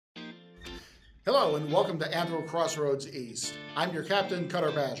Hello and welcome to Anthro Crossroads East. I'm your captain,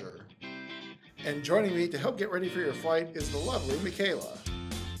 Cutter Badger. And joining me to help get ready for your flight is the lovely Mikaela.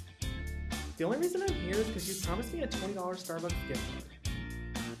 The only reason I'm here is because you promised me a $20 Starbucks gift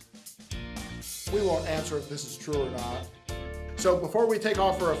card. We won't answer if this is true or not. So before we take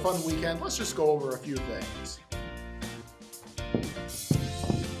off for a fun weekend, let's just go over a few things.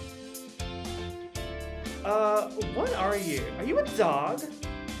 What are you? Are you a dog?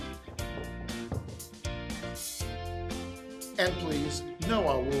 And please, no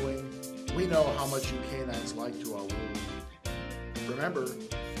awooing. We know how much you canines like to awoo. Remember,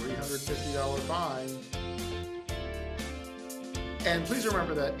 $350 fine. And please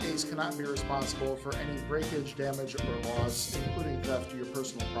remember that Ace cannot be responsible for any breakage, damage, or loss, including theft to your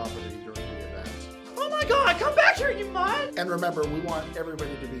personal property during the event. Oh my god, come back here, you mutt! And remember, we want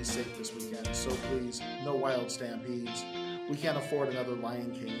everybody to be safe this weekend, so please, no wild stampedes. We can't afford another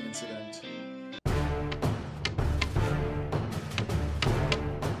Lion King incident.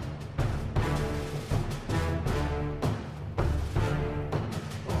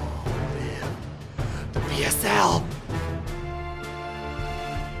 PSL!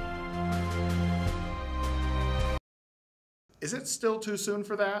 Is it still too soon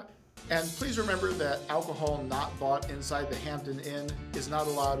for that? And please remember that alcohol not bought inside the Hampton Inn is not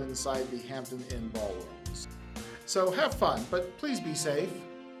allowed inside the Hampton Inn ballrooms. So have fun, but please be safe.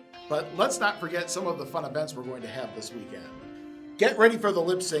 But let's not forget some of the fun events we're going to have this weekend. Get ready for the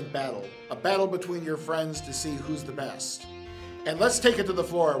lip sync battle, a battle between your friends to see who's the best. And let's take it to the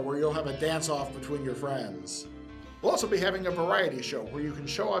floor where you'll have a dance-off between your friends. We'll also be having a variety show where you can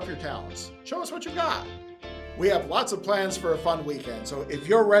show off your talents. Show us what you've got. We have lots of plans for a fun weekend, so if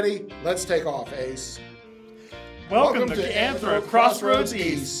you're ready, let's take off, Ace. Welcome to Anthro Crossroads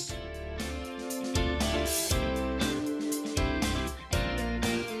East.